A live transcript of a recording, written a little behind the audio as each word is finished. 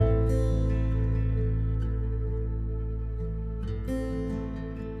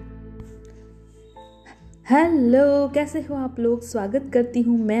Hello, कैसे हो आप लोग। स्वागत करती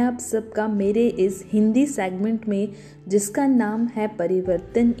हूँ मैं आप सबका मेरे इस हिंदी सेगमेंट में जिसका नाम है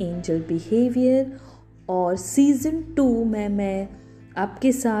परिवर्तन एंजल बिहेवियर। और सीज़न 2 में मैं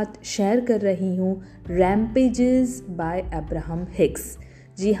आपके साथ शेयर कर रही हूँ रैम्पेजेस बाय अब्राहम हिक्स।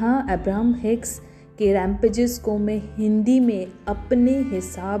 जी हाँ, अब्राहम हिक्स के रैम्पेजेस को मैं हिंदी में अपने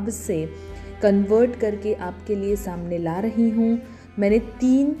हिसाब से कन्वर्ट करके आपके लिए सामने ला रही हूँ। मैंने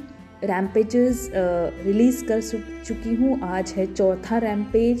 3 रैम्पेजेस रिलीज़ कर चुकी हूँ। आज है चौथा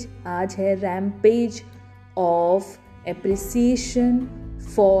रैम्पेज। आज है rampage of appreciation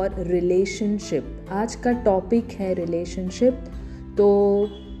for relationship. आज का टॉपिक है रिलेशनशिप। तो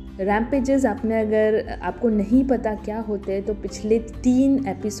रैम्पेजेस आपको नहीं पता क्या होते हैं तो पिछले 3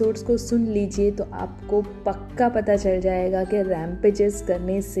 एपिसोड्स को सुन लीजिए, तो आपको पक्का पता चल जाएगा कि रैम्पेजेस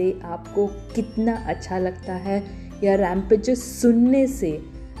करने से आपको कितना अच्छा लगता है या रैम्पेजेस सुनने से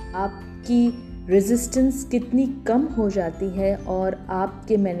आपकी रेजिस्टेंस कितनी कम हो जाती है और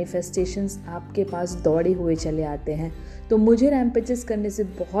आपके मैनिफेस्टेशंस आपके पास दौड़े हुए चले आते हैं। तो मुझे रैम्पेजेस करने से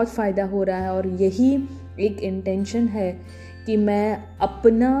बहुत फ़ायदा हो रहा है और यही एक इंटेंशन है कि मैं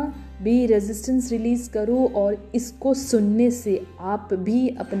अपना भी रेजिस्टेंस रिलीज़ करूं और इसको सुनने से आप भी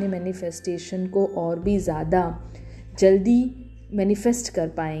अपने मैनिफेस्टेशन को और भी ज़्यादा जल्दी मैनिफेस्ट कर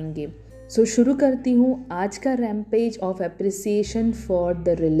पाएंगे। सो शुरू करती हूँ आज का rampage of appreciation for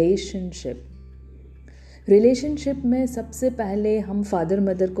the relationship में सबसे पहले हम फादर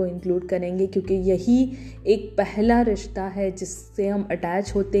मदर को इंक्लूड करेंगे, क्योंकि यही एक पहला रिश्ता है जिससे हम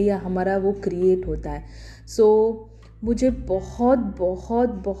अटैच होते हैं या हमारा वो क्रिएट होता है। सो मुझे बहुत बहुत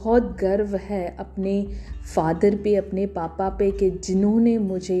बहुत गर्व है अपने फादर पे, अपने पापा पे, कि जिन्होंने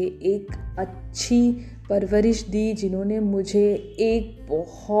मुझे एक अच्छी परवरिश दी, जिन्होंने मुझे एक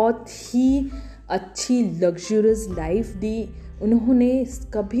बहुत ही अच्छी लग्जरियस लाइफ दी। उन्होंने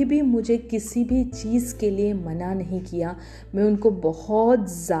कभी भी मुझे किसी भी चीज़ के लिए मना नहीं किया। मैं उनको बहुत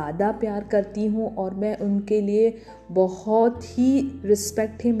ज़्यादा प्यार करती हूँ और मैं उनके लिए बहुत ही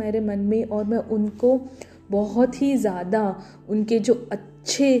रिस्पेक्ट है मेरे मन में, और मैं उनको बहुत ही ज़्यादा उनके जो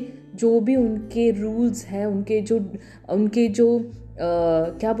अच्छे जो भी उनके रूल्स हैं, उनके जो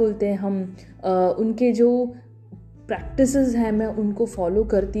क्या बोलते हैं हम, उनके जो प्रैक्टिसेस हैं, मैं उनको फॉलो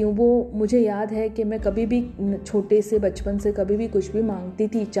करती हूँ। वो मुझे याद है कि मैं कभी भी छोटे से बचपन से कभी भी कुछ भी मांगती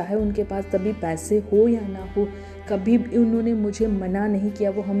थी, चाहे उनके पास तभी पैसे हो या ना हो, कभी भी उन्होंने मुझे मना नहीं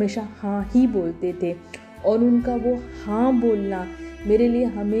किया। वो हमेशा हाँ ही बोलते थे और उनका वो हाँ बोलना मेरे लिए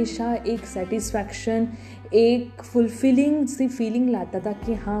हमेशा एक सेटिस्फैक्शन, एक फुलफिलिंग सी फीलिंग लाता था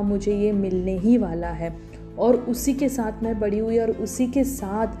कि हाँ, मुझे ये मिलने ही वाला है। और उसी के साथ मैं बड़ी हुई और उसी के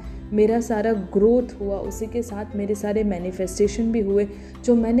साथ मेरा सारा ग्रोथ हुआ, उसी के साथ मेरे सारे मैनिफेस्टेशन भी हुए,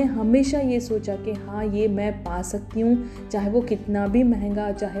 जो मैंने हमेशा ये सोचा कि हाँ, ये मैं पा सकती हूँ, चाहे वो कितना भी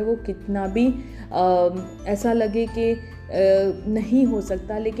महंगा, चाहे वो कितना भी ऐसा लगे कि नहीं हो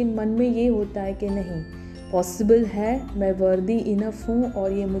सकता, लेकिन मन में ये होता है कि नहीं, पॉसिबल है, मैं वर्दी इनफ हूँ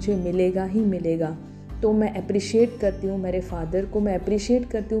और ये मुझे मिलेगा ही मिलेगा। तो मैं अप्रिशिएट करती हूँ मेरे फादर को, मैं अप्रिशिएट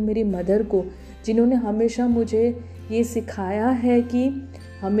करती हूँ मेरी मदर को, जिन्होंने हमेशा मुझे ये सिखाया है कि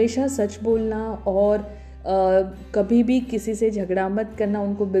हमेशा सच बोलना और कभी भी किसी से झगड़ा मत करना।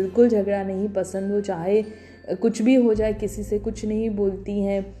 उनको बिल्कुल झगड़ा नहीं पसंद, वो चाहे कुछ भी हो जाए किसी से कुछ नहीं बोलती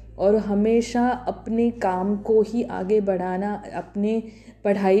हैं और हमेशा अपने काम को ही आगे बढ़ाना, अपने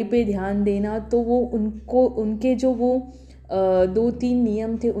पढ़ाई पे ध्यान देना। तो वो उनके जो वो 2-3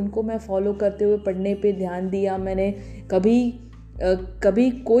 नियम थे उनको मैं फॉलो करते हुए पढ़ने पे ध्यान दिया। मैंने कभी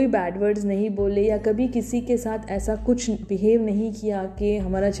कोई बैड वर्ड्स नहीं बोले या कभी किसी के साथ ऐसा कुछ बिहेव नहीं किया कि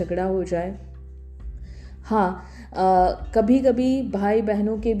हमारा झगड़ा हो जाए। हाँ, कभी कभी भाई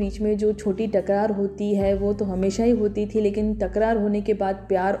बहनों के बीच में जो छोटी टकरार होती है वो तो हमेशा ही होती थी, लेकिन टकरार होने के बाद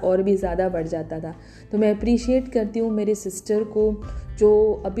प्यार और भी ज़्यादा बढ़ जाता था। तो मैं अप्रिशिएट करती हूँ मेरे सिस्टर को,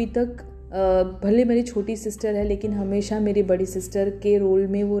 जो अभी तक भले मेरी छोटी सिस्टर है लेकिन हमेशा मेरी बड़ी सिस्टर के रोल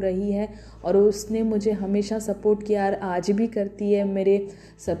में वो रही है और उसने मुझे हमेशा सपोर्ट किया और आज भी करती है।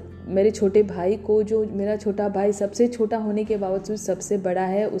 मेरे छोटे भाई को, जो मेरा छोटा भाई सबसे छोटा होने के बावजूद सबसे बड़ा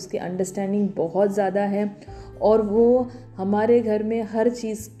है, उसकी अंडरस्टैंडिंग बहुत ज़्यादा है और वो हमारे घर में हर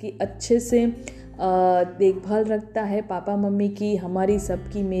चीज़ की अच्छे से देखभाल रखता है, पापा मम्मी की, हमारी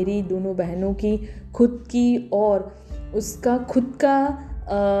सबकी, मेरी दोनों बहनों की, खुद की, और उसका खुद का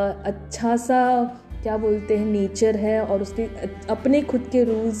अच्छा सा क्या बोलते हैं नेचर है और उसके अपने खुद के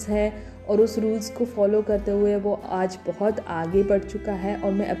रूल्स हैं और उस रूल्स को फॉलो करते हुए वो आज बहुत आगे बढ़ चुका है।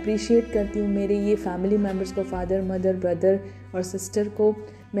 और मैं अप्रिशिएट करती हूँ मेरे ये फैमिली मेम्बर्स को, फादर मदर ब्रदर और सिस्टर को।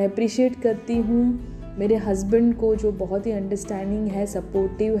 मैं अप्रिशिएट करती हूँ मेरे हस्बैंड को, जो बहुत ही अंडरस्टैंडिंग है,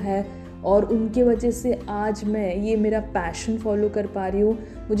 सपोर्टिव है और उनके वजह से आज मैं ये मेरा पैशन फॉलो कर पा रही हूँ।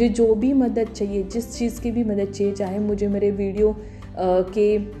 मुझे जो भी मदद चाहिए, जिस चीज़ की भी मदद चाहिए, चाहे मुझे मेरे वीडियो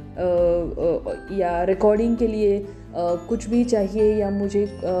के या रिकॉर्डिंग के लिए कुछ भी चाहिए, या मुझे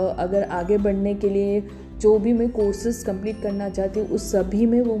अगर आगे बढ़ने के लिए जो भी मैं कोर्सेज कंप्लीट करना चाहती हूँ उस सभी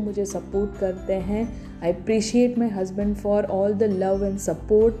में वो मुझे सपोर्ट करते हैं। I appreciate my husband for all the love and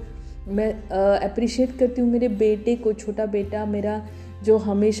support. मैं अप्रिशिएट करती हूँ मेरे बेटे को, छोटा बेटा मेरा, जो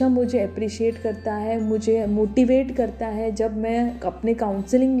हमेशा मुझे अप्रिशिएट करता है, मुझे मोटिवेट करता है। जब मैं अपने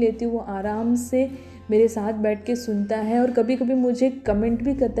काउंसलिंग लेती हूँ वो आराम से मेरे साथ बैठ के सुनता है, और कभी कभी मुझे कमेंट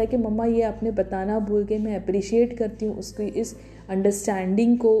भी करता है कि मम्मा ये आपने बताना भूल गए। मैं अप्रिशिएट करती हूँ उसकी इस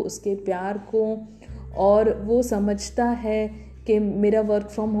अंडरस्टैंडिंग को, उसके प्यार को, और वो समझता है कि मेरा वर्क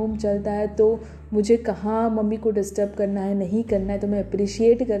फ्रॉम होम चलता है तो मुझे कहाँ मम्मी को डिस्टर्ब करना है, नहीं करना है। तो मैं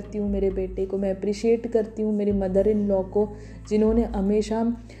अप्रिशिएट करती हूँ मेरे बेटे को, मैं अप्रिशिएट करती हूँ मेरी मदर इन लॉ को, जिन्होंने हमेशा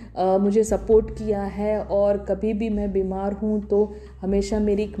मुझे सपोर्ट किया है, और कभी भी मैं बीमार हूँ तो हमेशा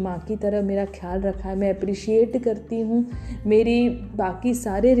मेरी एक माँ की तरह मेरा ख्याल रखा है। मैं अप्रिशिएट करती हूँ मेरी बाकी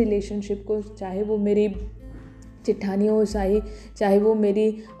सारे रिलेशनशिप को, चाहे वो मेरी चिट्ठानी हो, चाहे वो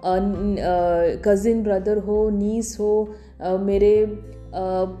मेरी कज़िन ब्रदर हो, नीस हो, मेरे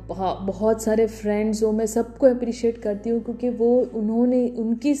बहुत सारे फ्रेंड्स हो। मैं सबको अप्रिशिएट करती हूँ क्योंकि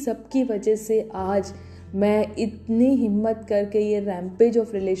उनकी सबकी वजह से आज मैं इतनी हिम्मत करके ये रैम्पेज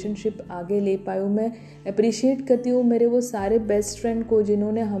ऑफ रिलेशनशिप आगे ले पाई हूँ। मैं अप्रिशिएट करती हूँ मेरे वो सारे बेस्ट फ्रेंड को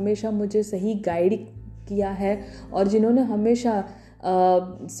जिन्होंने हमेशा मुझे सही गाइड किया है, और जिन्होंने हमेशा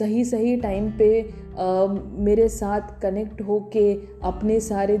सही टाइम पे मेरे साथ कनेक्ट होके अपने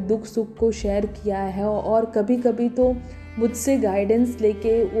सारे दुख सुख को शेयर किया है, और कभी कभी तो मुझसे गाइडेंस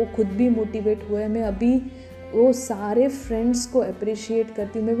लेके वो खुद भी मोटिवेट हुए। मैं अभी वो सारे फ्रेंड्स को अप्रिशिएट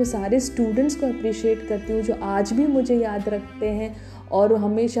करती हूँ, मैं वो सारे स्टूडेंट्स को अप्रिशिएट करती हूँ जो आज भी मुझे याद रखते हैं, और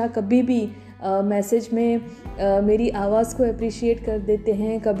हमेशा कभी भी मैसेज में मेरी आवाज़ को अप्रिशिएट कर देते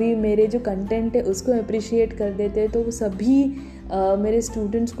हैं, कभी मेरे जो कंटेंट है उसको अप्रिशिएट कर देते हैं। तो वो सभी मेरे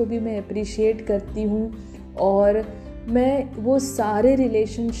स्टूडेंट्स को भी मैं अप्रिशिएट करती हूँ। और मैं वो सारे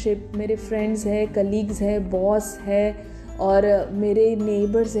रिलेशनशिप, मेरे फ्रेंड्स हैं, कलीग्स हैं, बॉस है, और मेरे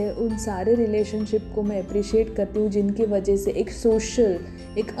नेबर्स हैं, उन सारे रिलेशनशिप को मैं अप्रिशिएट करती हूँ जिनकी वजह से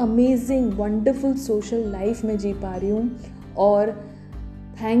एक अमेजिंग वंडरफुल सोशल लाइफ में जी पा रही हूँ। और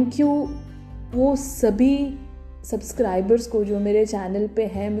थैंक यू वो सभी सब्सक्राइबर्स को जो मेरे चैनल पे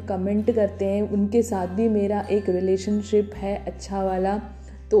हैं, कमेंट करते हैं, उनके साथ भी मेरा एक रिलेशनशिप है अच्छा वाला,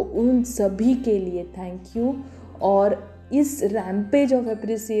 तो उन सभी के लिए थैंक यू। और इस रैम्पेज ऑफ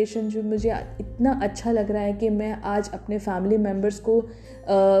अप्रिसिएशन जो मुझे इतना अच्छा लग रहा है कि मैं आज अपने फैमिली मेम्बर्स को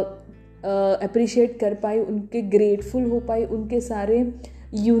अप्रिशिएट कर पाई, उनके ग्रेटफुल हो पाई, उनके सारे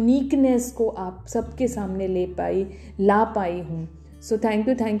यूनिकनेस को आप सबके सामने ला पाई हूँ। So thank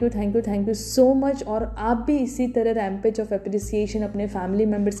you so much. और आप भी इसी तरह रैम्पेज ऑफ अप्रिसिएशन अपने फैमिली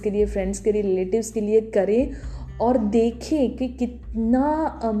मेम्बर्स के लिए, फ्रेंड्स के लिए, रिलेटिव्स के लिए करें, और देखें कि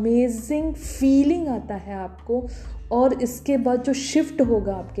कितना अमेजिंग फीलिंग आता है आपको, और इसके बाद जो शिफ्ट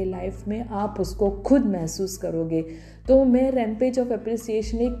होगा आपके लाइफ में आप उसको खुद महसूस करोगे। तो मैं रैम्पेज ऑफ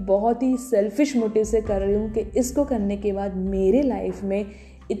अप्रिसिएशन एक बहुत ही सेल्फिश मोटिव से कर रही हूँ कि इसको करने के बाद मेरे लाइफ में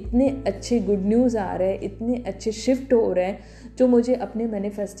इतने अच्छे गुड न्यूज़ आ रहे हैं, इतने अच्छे शिफ्ट हो रहे हैं, जो मुझे अपने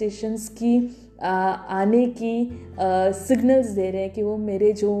मैनिफेस्टेशंस की आने की सिग्नल्स दे रहे हैं कि वो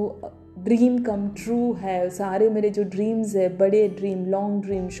मेरे जो ड्रीम कम ट्रू है, सारे मेरे जो ड्रीम्स है, बड़े dream, long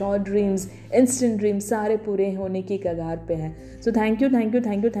dream, short dreams, instant dream, सारे पूरे होने की कगार पे हैं। So thank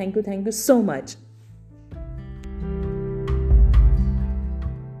you so much.